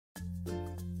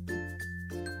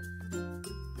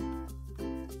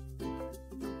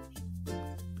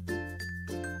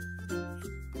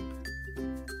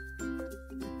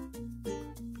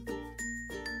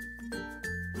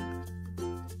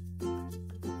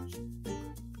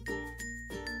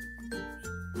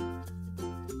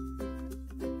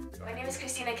is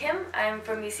Christina Kim. I'm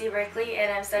from UC Berkeley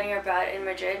and I'm studying abroad in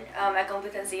Madrid at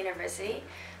Complutense University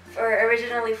for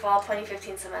originally fall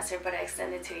 2015 semester, but I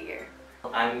extended to a year.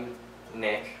 I'm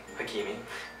Nick Hakimi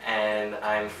and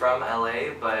I'm from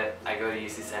LA, but I go to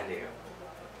UC San Diego.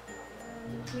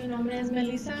 Mi nombre es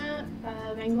Melissa,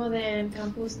 vengo del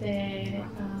campus de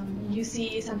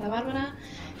UC Santa Bárbara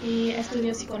y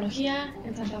estudio psicología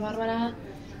en Santa Bárbara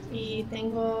y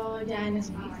tengo ya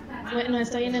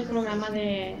estoy en el programa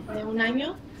de un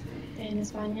año en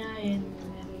España en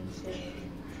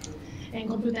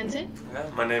Complutense.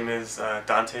 My name is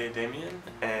Dante Damien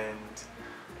and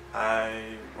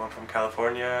I'm from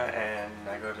California and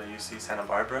I go to UC Santa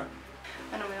Barbara.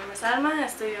 Bueno, mi nombre es Alma,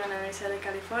 estudio en la Universidad de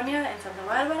California en Santa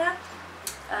Bárbara.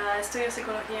 Estudio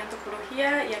psicología y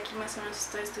antropología y aquí más o menos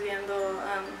estoy estudiando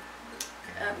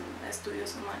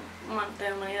estudios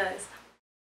de humanidades.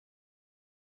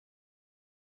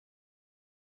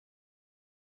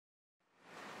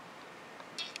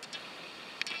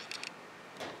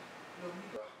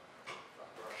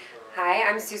 Hi,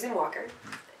 I'm Susan Walker.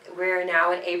 We're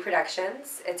now at A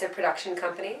Productions. It's a production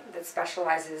company that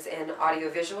specializes in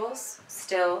audiovisuals,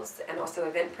 stills, and also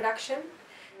event production.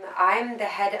 I'm the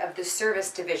head of the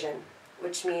service division,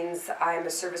 which means I'm a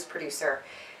service producer.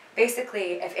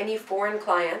 Basically, if any foreign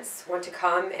clients want to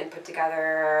come and put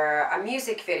together a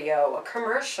music video, a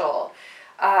commercial,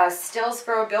 stills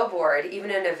for a billboard, even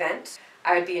an event,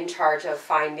 I would be in charge of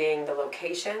finding the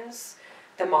locations,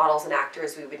 the models and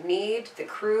actors we would need, the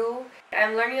crew.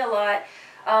 I'm learning a lot.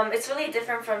 It's really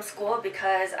different from school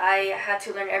because I had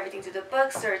to learn everything through the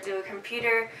books or through a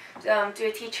computer, through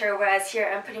a teacher, whereas here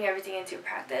I'm putting everything into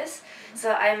practice.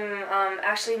 So I'm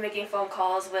actually making phone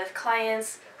calls with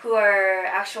clients who are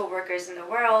actual workers in the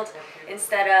world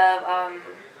instead of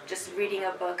just reading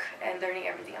a book and learning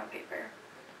everything on paper.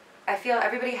 I feel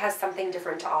everybody has something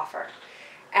different to offer.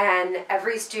 And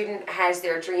every student has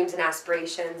their dreams and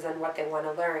aspirations and what they want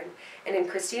to learn. And in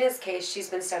Christina's case, she's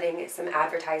been studying some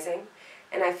advertising,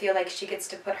 and I feel like she gets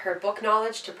to put her book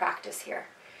knowledge to practice here.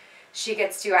 She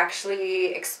gets to actually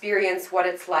experience what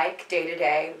it's like day to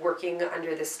day, working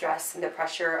under the stress and the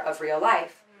pressure of real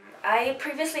life. I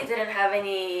previously didn't have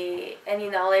any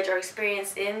knowledge or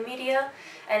experience in media,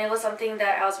 and it was something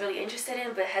that I was really interested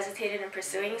in but hesitated in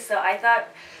pursuing, so I thought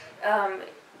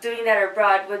doing that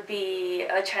abroad would be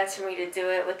a chance for me to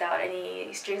do it without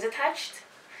any strings attached.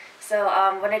 So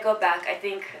when I go back, I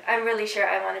think I'm really sure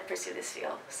I want to pursue this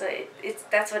field. So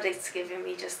that's what it's given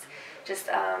me, just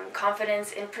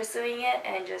confidence in pursuing it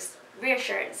and just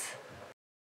reassurance.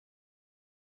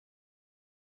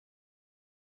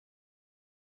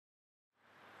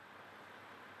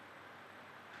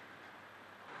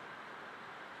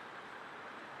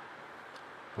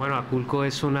 Bueno, ACULCO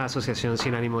es una asociación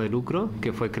sin ánimo de lucro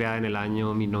que fue creada en el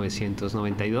año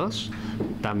 1992.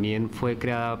 También fue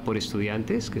creada por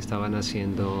estudiantes que estaban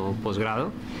haciendo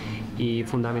posgrado y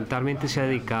fundamentalmente se ha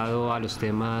dedicado a los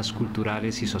temas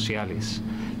culturales y sociales.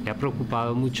 Le ha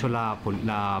preocupado mucho la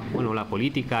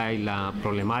política y la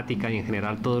problemática y en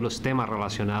general todos los temas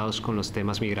relacionados con los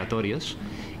temas migratorios,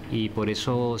 y por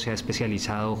eso se ha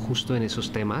especializado justo en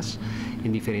esos temas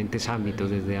en diferentes ámbitos,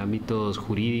 desde ámbitos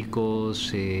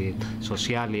jurídicos,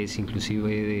 sociales,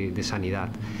 inclusive de sanidad.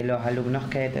 Los alumnos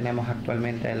que tenemos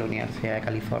actualmente en la Universidad de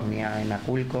California en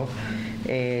ACULCO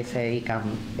se dedican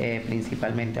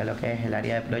principalmente a lo que es el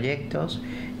área de proyectos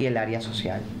y el área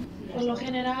social. Por lo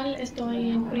general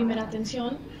estoy en primera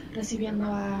atención recibiendo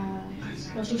a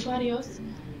los usuarios.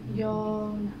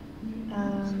 Yo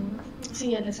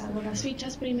les hago las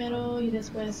fichas primero y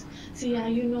después si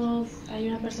hay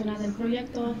una persona del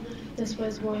proyecto,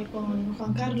 después voy con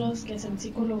Juan Carlos, que es el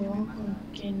psicólogo con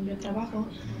quien yo trabajo,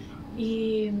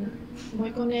 y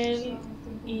voy con él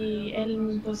y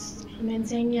él pues me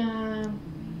enseña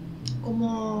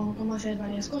cómo hacer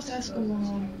varias cosas,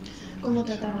 cómo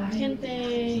tratar a la gente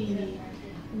y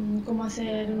cómo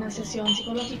hacer una sesión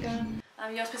psicológica.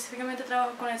 Yo específicamente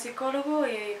trabajo con el psicólogo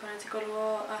y con el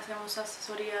psicólogo hacemos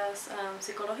asesorías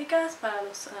psicológicas para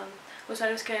los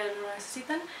usuarios que lo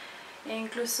necesitan. E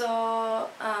incluso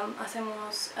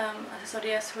hacemos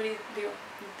asesorías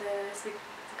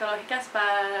psicológicas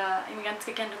para inmigrantes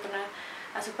que quieren retornar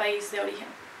a su país de origen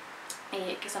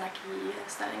y que están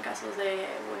en casos de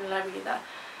vulnerabilidad.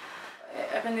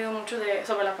 He aprendido mucho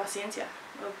sobre la paciencia.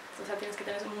 O sea, tienes que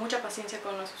tener mucha paciencia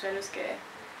con los usuarios que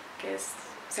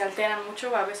se alteran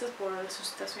mucho a veces por su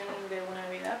situación de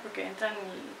vulnerabilidad, porque entran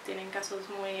y tienen casos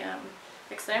muy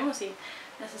extremos y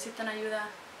necesitan ayuda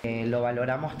Lo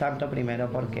valoramos tanto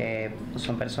primero porque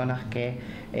son personas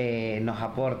que nos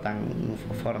aportan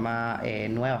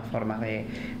nuevas formas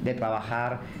de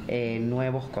trabajar,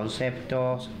 nuevos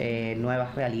conceptos,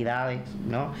 nuevas realidades,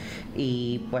 ¿no?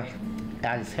 Y pues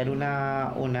al ser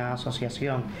una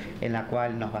asociación en la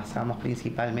cual nos basamos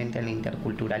principalmente en la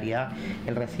interculturalidad,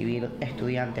 el recibir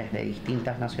estudiantes de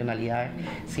distintas nacionalidades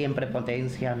siempre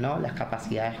potencia, ¿no?, las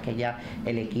capacidades que ya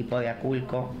el equipo de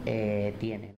Aculco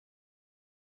tiene.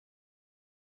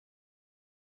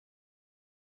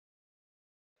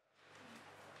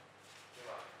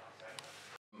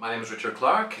 My name is Richard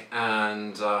Clark,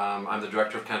 and I'm the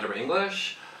director of Canterbury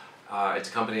English. It's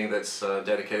a company that's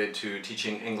dedicated to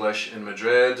teaching English in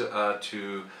Madrid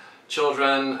to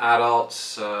children,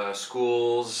 adults,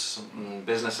 schools,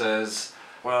 businesses.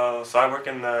 Well, so I work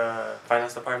in the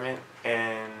finance department,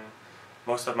 and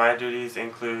most of my duties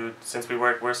include, since we're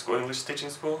a English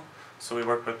teaching school, so we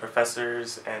work with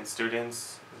professors and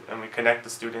students, and we connect the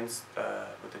students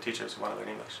with the teachers who want to learn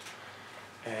English.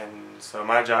 And so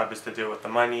my job is to deal with the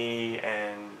money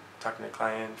and talking to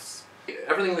clients.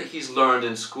 Everything that he's learned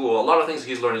in school, a lot of things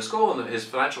he's learned in school and his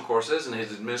financial courses and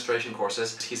his administration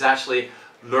courses, he's actually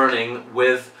learning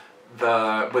with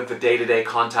the day-to-day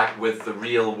contact with the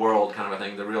real world kind of a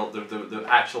thing, the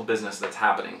actual business that's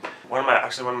happening. One of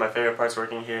my favorite parts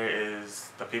working here is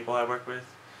the people I work with.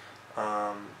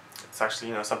 It's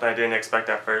actually, something I didn't expect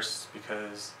at first,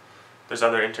 because there's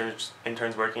other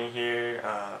interns working here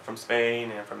from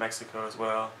Spain and from Mexico as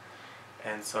well.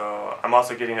 And so I'm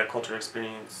also getting a cultural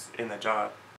experience in the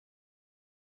job.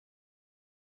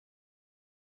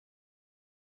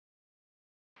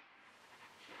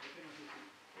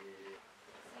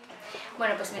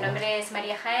 Bueno, pues mi nombre es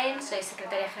María Jaén, soy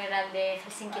secretaria general de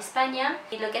Helsinki España,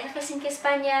 y lo que hace Helsinki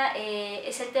España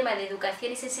es el tema de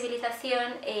educación y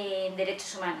sensibilización en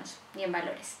derechos humanos y en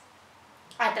valores,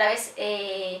 a través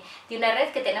de una red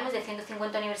que tenemos de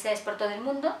 150 universidades por todo el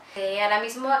mundo. Ahora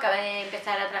mismo acaba de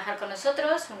empezar a trabajar con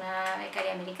nosotros una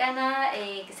becaria americana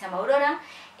que se llama Aurora.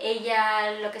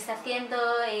 Ella lo que está haciendo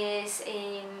es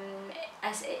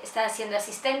está siendo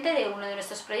asistente de uno de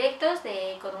nuestros proyectos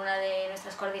con una de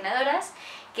nuestras coordinadoras,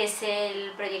 que es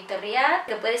el proyecto RIAD,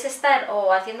 que puedes estar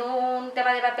o haciendo un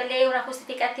tema de papeleo, una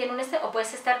justificación, o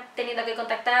puedes estar teniendo que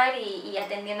contactar y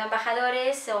atendiendo a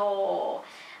embajadores o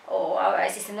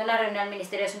asistiendo a una reunión al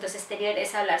Ministerio de Asuntos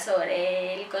Exteriores a hablar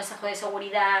sobre el Consejo de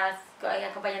Seguridad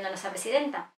acompañando a nuestra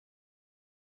presidenta.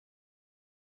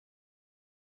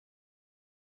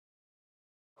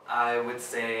 I would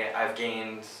say I've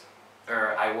gained,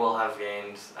 or I will have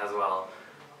gained as well,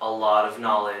 a lot of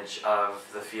knowledge of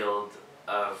the field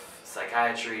of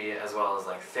psychiatry, as well as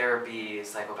like therapy,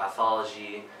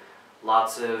 psychopathology,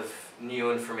 lots of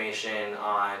new information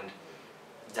on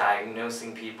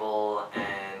diagnosing people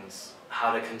and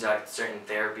how to conduct certain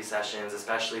therapy sessions,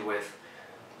 especially with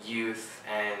youth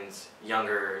and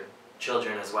younger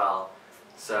children as well.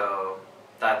 So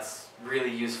that's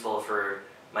really useful for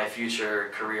my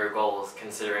future career goals,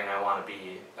 considering I want to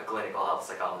be a clinical health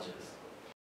psychologist.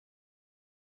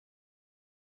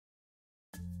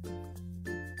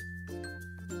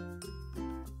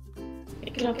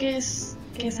 Creo que es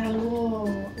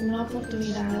una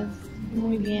oportunidad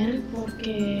muy bien,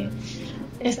 porque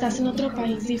estás en otro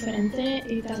país diferente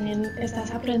y también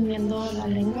estás aprendiendo la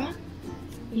lengua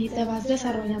y te vas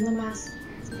desarrollando más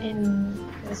en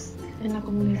la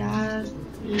comunidad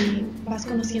y vas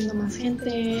conociendo más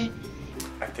gente.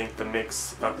 I think the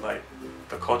mix of like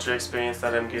the culture experience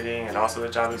that I'm getting and also the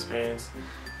job experience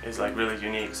is like really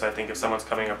unique. So I think if someone's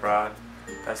coming abroad,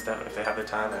 if they have the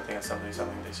time, I think it's something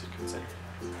they should consider.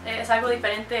 Es algo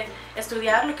diferente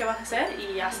estudiar lo que vas a hacer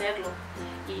y hacerlo.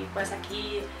 Y pues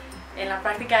aquí en la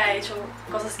práctica he hecho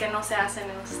cosas que no se hacen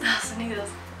en los Estados Unidos.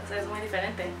 O sea, es muy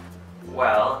diferente.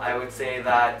 Well, I would say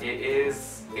that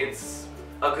it's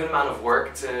a good amount of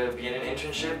work to be in an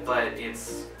internship, but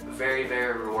it's very,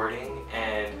 very rewarding,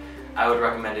 and I would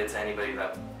recommend it to anybody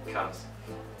that comes.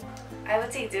 I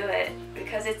would say do it,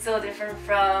 because it's so different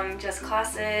from just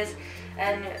classes,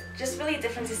 and just really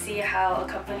different to see how a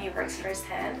company works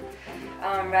firsthand,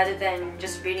 rather than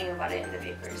just reading about it in the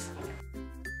papers.